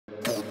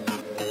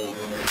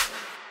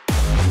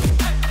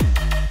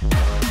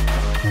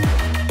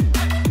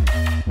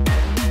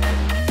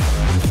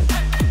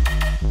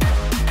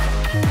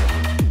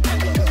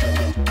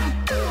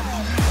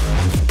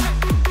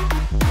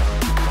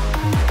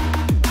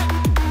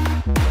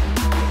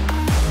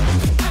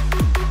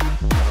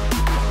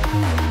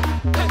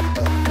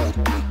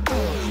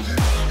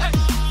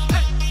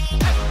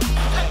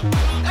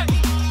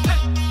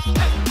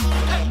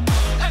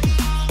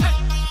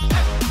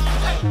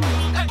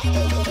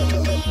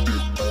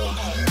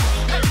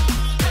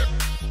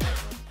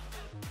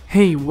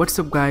Hey, what's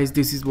up guys,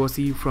 this is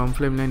Wasi from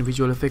FLIMLION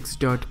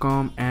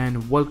VisualFX.com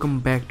and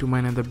welcome back to my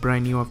another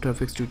brand new After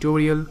Effects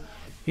tutorial.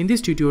 In this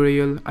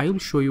tutorial, I will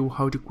show you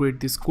how to create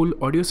this cool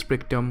audio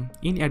spectrum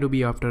in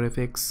Adobe After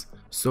Effects.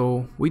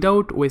 So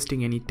without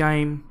wasting any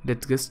time,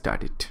 let's get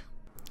started.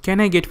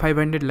 Can I get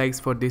 500 likes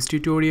for this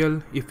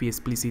tutorial? If yes,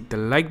 please hit the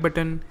like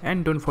button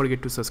and don't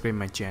forget to subscribe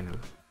my channel.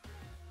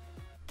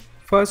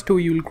 First,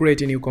 we will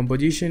create a new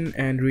composition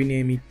and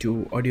rename it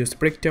to audio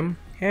spectrum.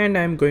 And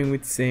I'm going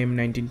with same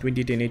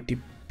 1920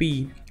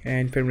 1080p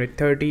and frame rate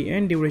 30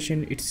 and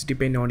duration. It's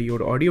depend on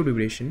your audio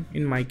duration.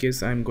 In my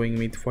case, I'm going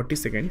with 40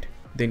 seconds.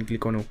 Then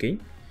click on OK.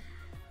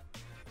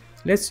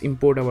 Let's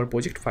import our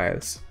project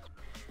files.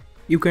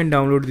 You can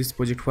download these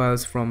project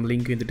files from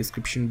link in the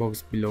description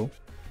box below.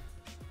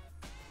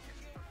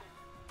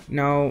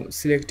 Now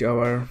select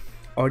our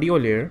audio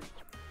layer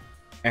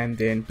and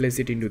then place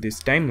it into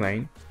this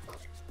timeline.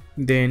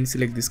 Then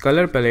select this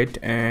color palette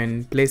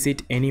and place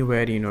it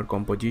anywhere in your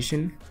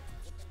composition.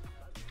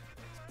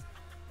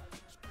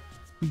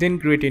 Then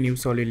create a new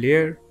solid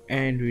layer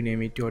and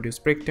rename it to audio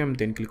spectrum.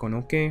 Then click on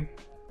OK.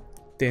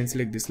 Then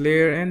select this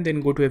layer and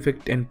then go to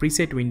effect and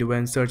preset window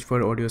and search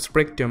for audio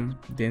spectrum.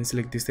 Then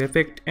select this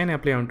effect and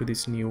apply onto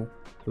this new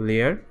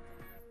layer.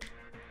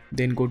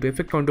 Then go to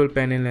effect control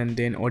panel and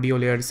then audio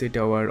layer, set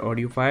our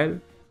audio file.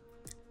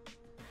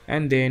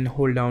 And then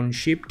hold down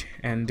shift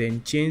and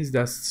then change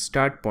the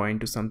start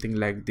point to something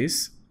like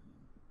this,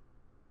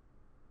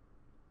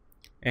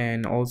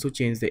 and also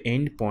change the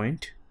end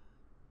point.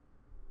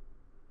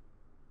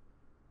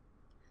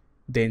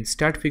 Then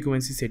start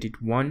frequency set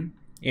it 1,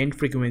 end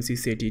frequency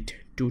set it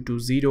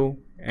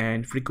 220,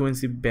 and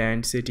frequency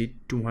band set it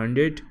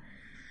 200,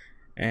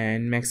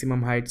 and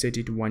maximum height set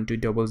it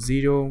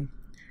 1200,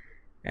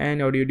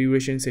 and audio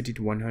duration set it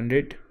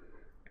 100,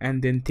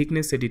 and then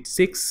thickness set it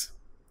 6,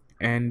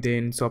 and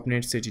then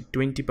softness set it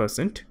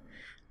 20%.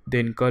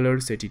 Then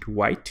color set it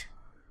white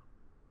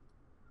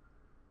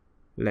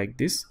like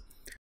this,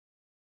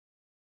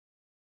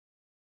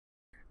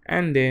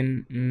 and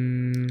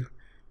then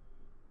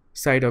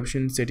side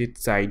option set it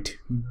side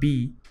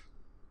B,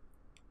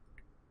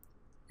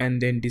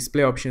 and then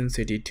display option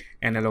set it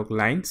analog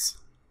lines.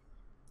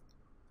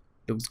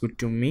 Looks good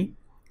to me.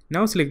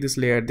 Now select this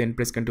layer, then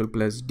press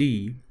Ctrl+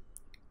 D,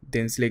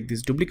 then select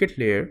this duplicate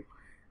layer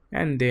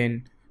and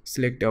then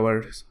select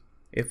our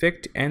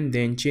effect and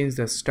then change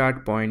the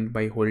start point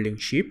by holding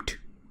shift.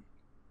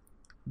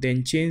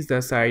 Then change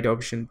the side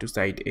option to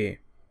side A.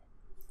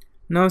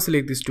 Now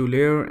select this two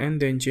layer and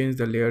then change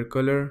the layer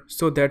color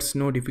so that's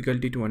no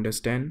difficulty to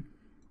understand.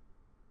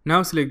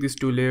 Now select this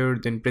two layer,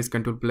 then press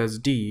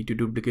Ctrl+ D to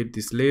duplicate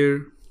this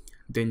layer,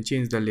 then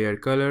change the layer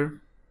color,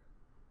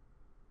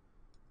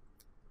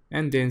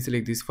 and then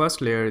select this first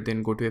layer,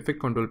 then go to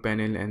effect control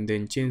panel and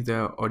then change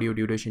the audio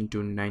duration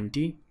to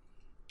 90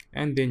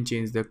 and then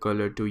change the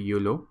color to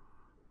yellow,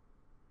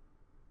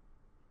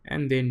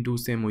 and then do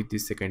same with the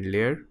second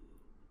layer.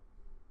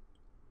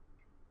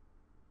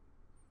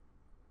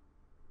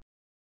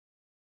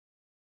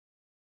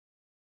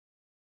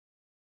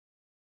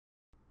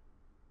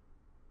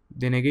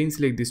 Then again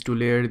select this two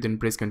layer, then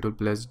press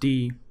Ctrl+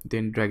 D,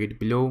 then drag it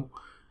below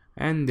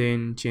and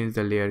then change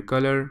the layer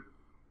color.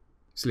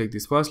 Select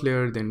this first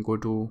layer, then go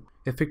to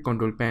effect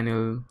control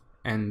panel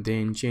and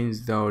then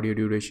change the audio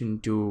duration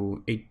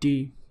to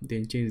 80,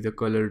 then change the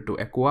color to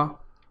aqua.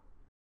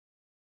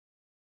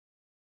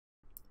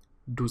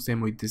 Do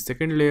same with the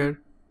second layer.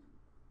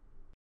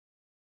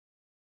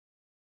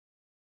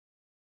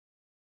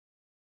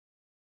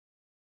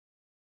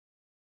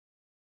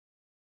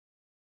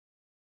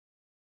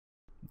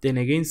 Then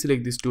again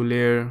select this two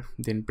layer,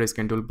 then press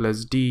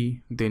Ctrl+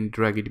 D, then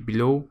drag it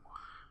below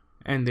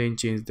and then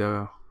change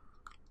the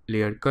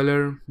layer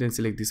color. Then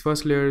select this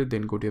first layer,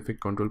 then go to effect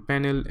control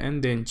panel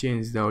and then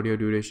change the audio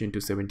duration to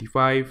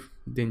 75,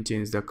 then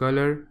change the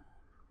color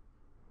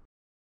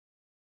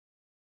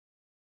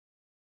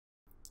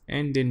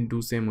and then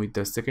do same with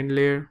the second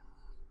layer.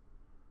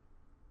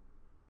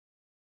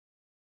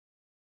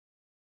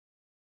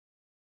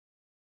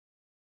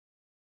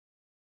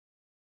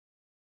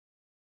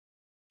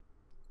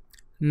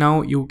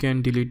 Now you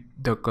can delete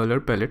the color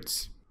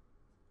palettes.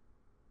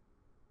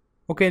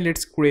 Okay,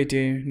 let's create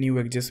a new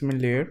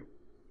adjustment layer.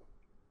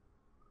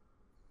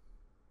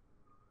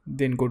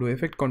 Then go to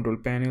effect control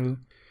panel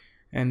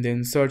and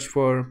then search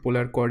for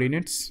polar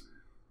coordinates.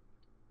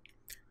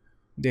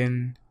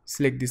 Then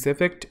select this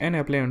effect and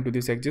apply onto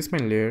this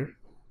adjustment layer.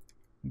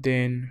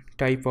 Then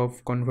type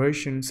of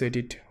conversion set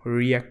it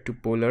react to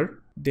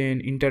polar.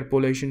 Then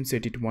interpolation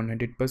set it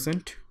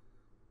 100%.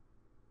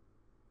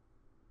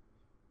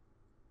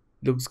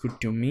 Looks good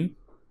to me.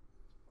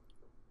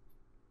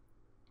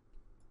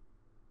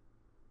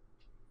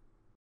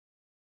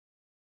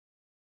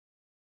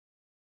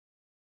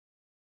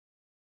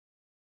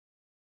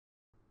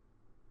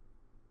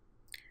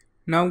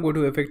 Now go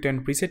to effect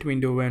and preset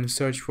window and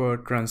search for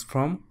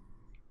transform.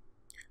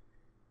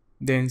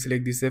 Then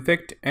select this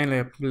effect and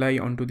apply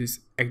onto this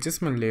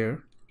adjustment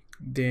layer.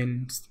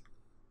 Then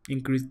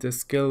increase the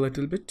scale a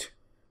little bit,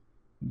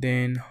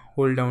 then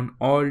hold down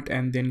Alt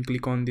and then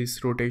click on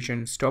this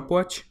rotation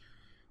stopwatch,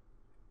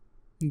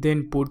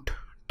 then put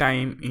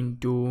time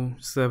into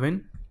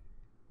 7,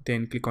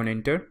 then click on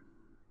enter.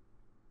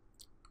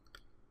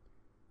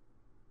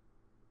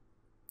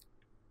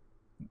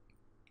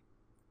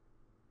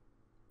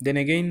 Then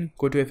again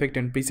go to effect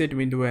and preset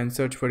window and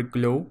search for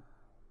glow,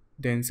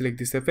 then select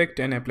this effect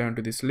and apply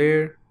onto this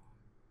layer,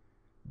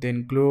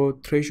 then glow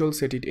threshold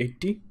set it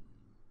 80.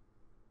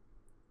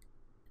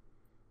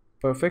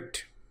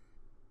 Perfect.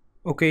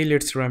 Okay,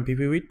 let's run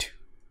preview it.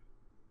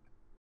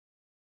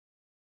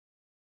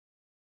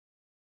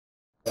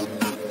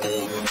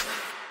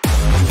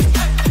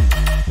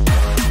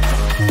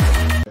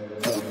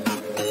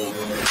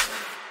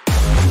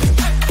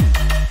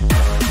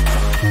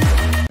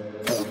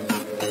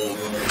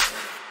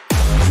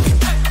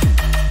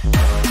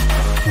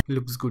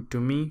 Looks good to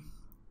me.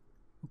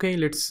 Okay,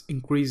 let's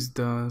increase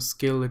the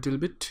scale a little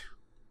bit.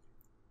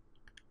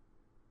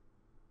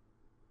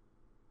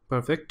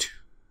 Perfect.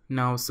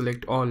 Now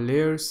select all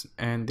layers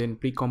and then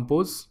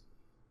pre-compose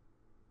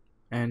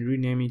and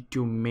rename it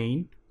to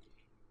main.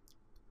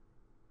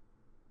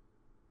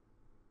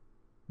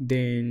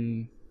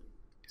 Then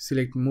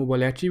select move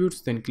all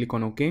attributes, then click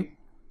on OK.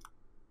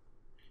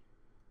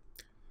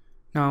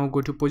 Now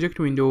go to project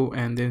window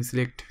and then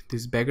select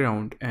this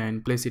background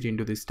and place it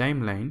into this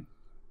timeline.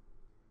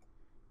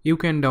 You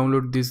can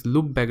download this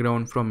loop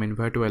background from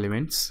Envato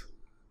Elements.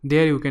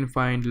 There you can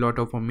find a lot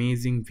of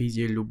amazing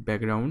VJ loop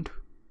background.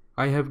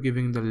 I have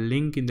given the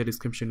link in the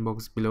description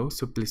box below,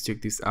 so please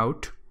check this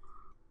out.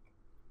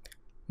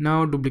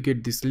 Now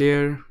duplicate this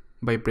layer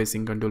by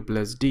pressing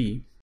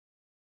Ctrl+D.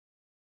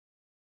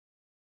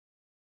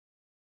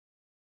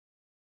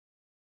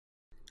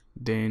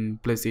 Then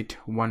place it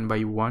one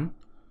by one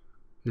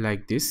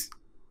like this.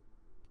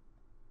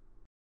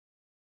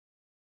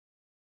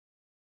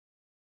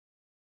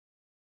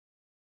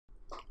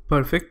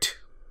 Perfect.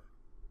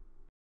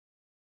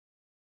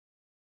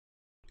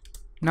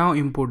 Now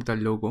import the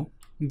logo,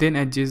 then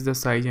adjust the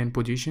size and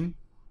position.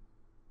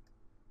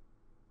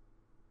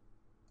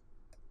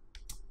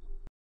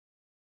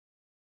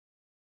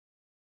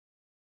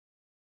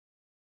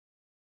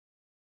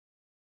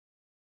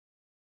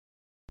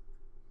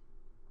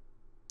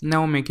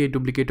 Now make a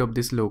duplicate of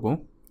this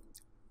logo,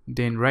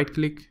 then right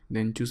click,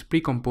 then choose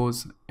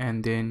pre-compose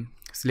and then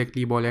select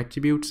leave all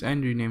attributes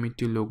and rename it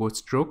to logo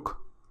stroke.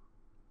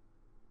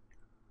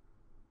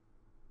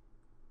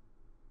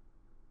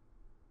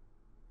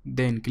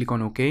 Then click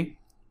on OK.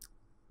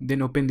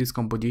 Then open this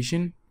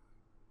composition,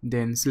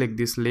 then select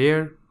this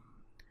layer,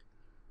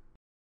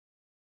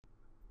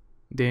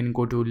 then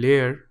go to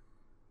layer,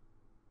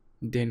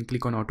 then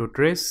click on auto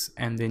trace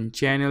and then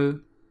channel,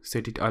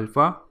 set it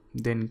alpha,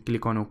 then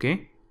click on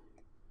OK.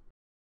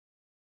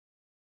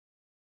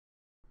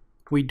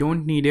 We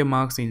don't need a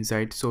marks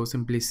inside, so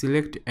simply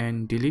select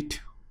and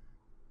delete.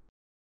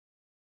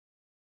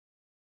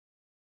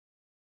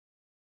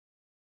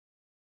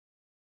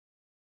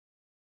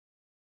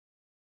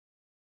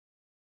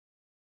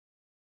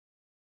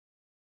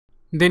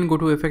 Then go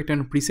to effect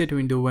and preset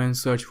window and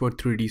search for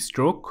 3D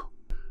stroke.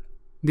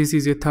 This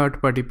is a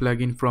third-party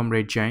plugin from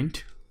Red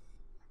Giant.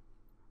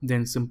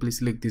 Then simply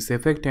select this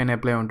effect and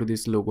apply onto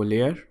this logo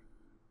layer.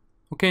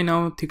 Okay,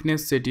 now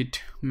thickness set it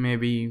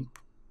maybe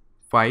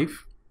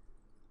 5.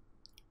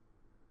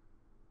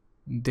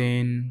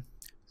 Then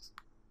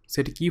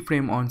set a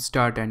keyframe on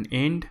start and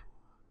end.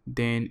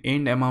 Then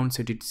end amount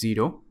set it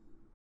 0.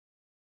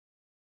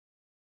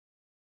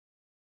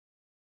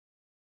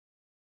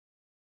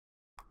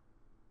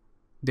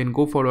 Then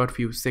go forward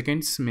few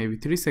seconds, maybe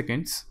 3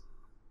 seconds.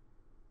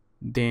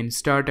 Then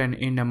start and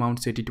end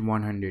amount set it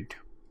 100.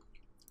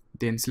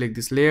 Then select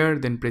this layer,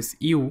 then press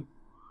U.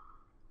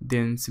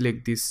 Then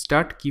select this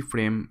start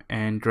keyframe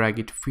and drag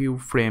it few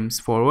frames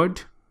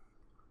forward.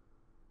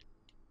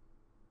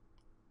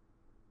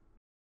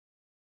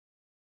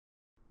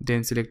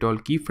 Then select all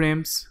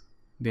keyframes,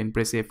 then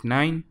press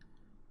F9,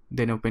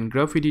 then open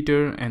graph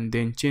editor and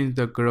then change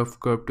the graph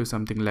curve to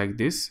something like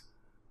this.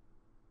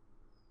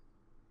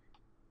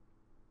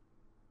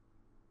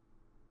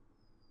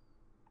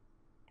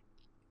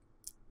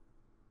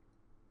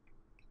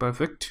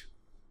 Perfect.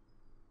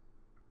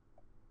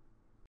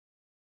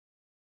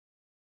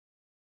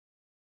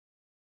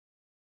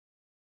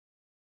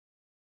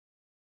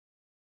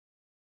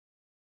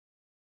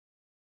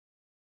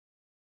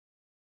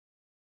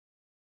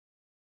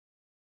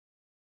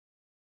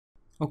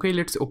 Okay,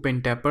 let's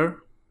open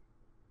Tapper,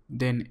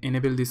 then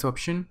enable this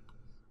option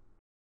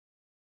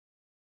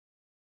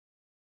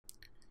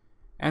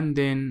and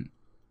then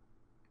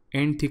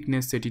end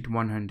thickness set it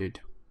 100.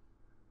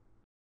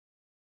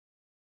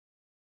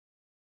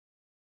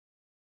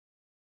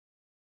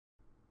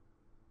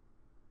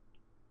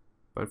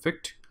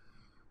 Perfect.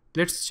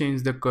 Let's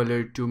change the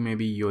color to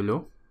maybe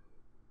yellow.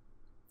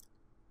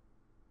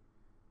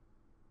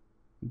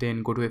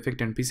 Then go to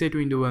effect and preset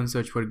window and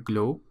search for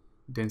glow.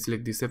 Then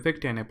select this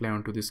effect and apply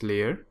onto this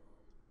layer.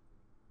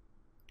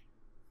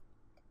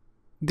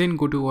 Then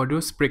go to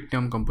audio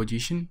spectrum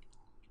composition.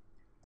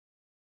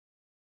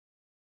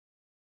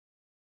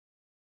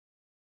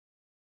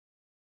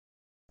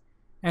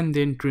 and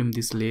then trim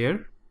this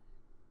layer.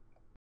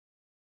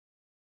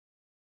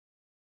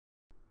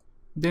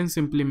 Then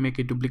simply make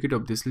a duplicate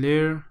of this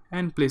layer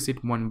and place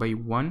it one by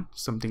one,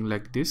 something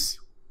like this.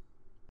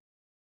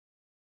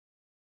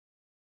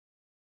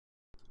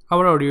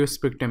 Our audio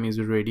spectrum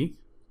is ready.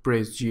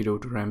 Press 0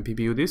 to ramp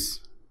preview this.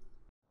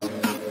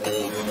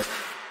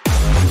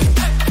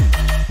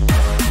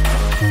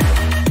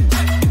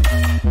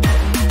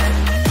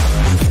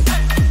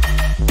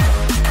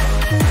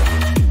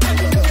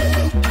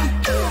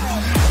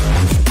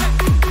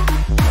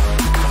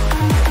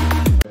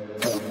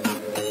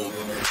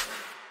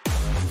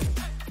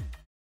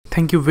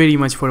 Thank you very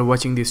much for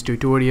watching this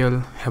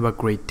tutorial. Have a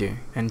great day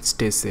and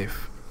stay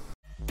safe.